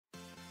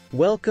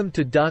Welcome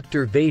to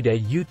Dr. Veda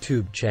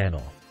YouTube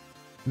channel.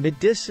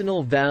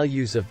 Medicinal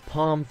values of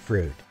palm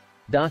fruit.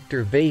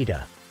 Dr.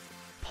 Veda.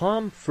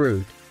 Palm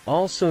fruit,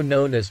 also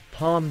known as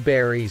palm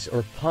berries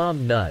or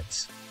palm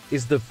nuts,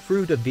 is the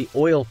fruit of the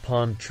oil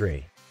palm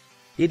tree.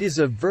 It is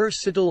a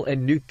versatile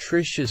and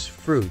nutritious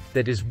fruit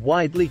that is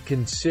widely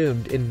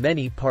consumed in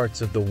many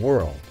parts of the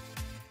world.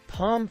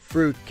 Palm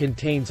fruit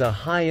contains a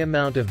high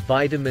amount of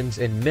vitamins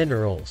and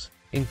minerals,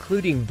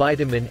 including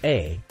vitamin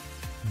A,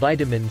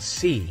 vitamin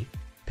C,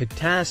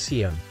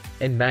 potassium,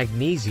 and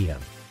magnesium.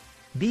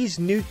 These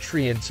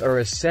nutrients are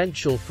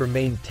essential for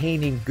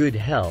maintaining good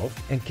health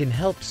and can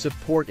help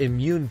support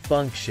immune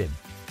function,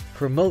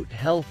 promote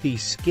healthy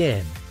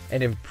skin,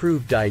 and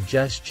improve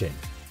digestion.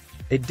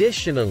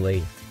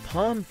 Additionally,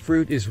 palm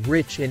fruit is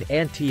rich in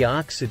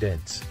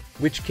antioxidants,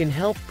 which can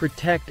help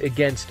protect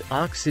against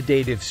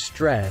oxidative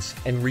stress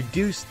and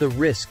reduce the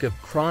risk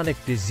of chronic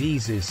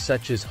diseases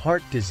such as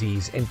heart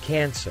disease and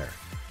cancer.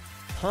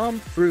 Palm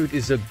fruit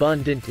is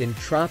abundant in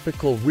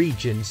tropical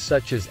regions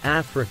such as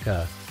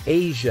Africa,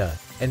 Asia,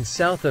 and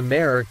South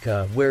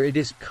America, where it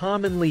is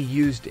commonly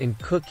used in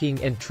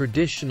cooking and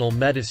traditional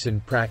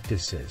medicine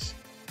practices.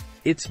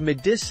 Its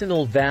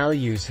medicinal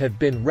values have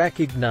been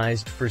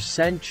recognized for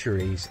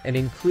centuries and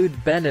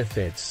include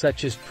benefits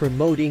such as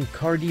promoting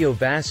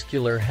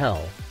cardiovascular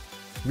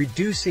health,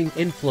 reducing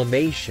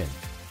inflammation,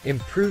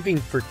 improving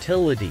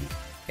fertility,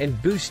 and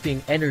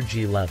boosting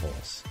energy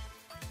levels.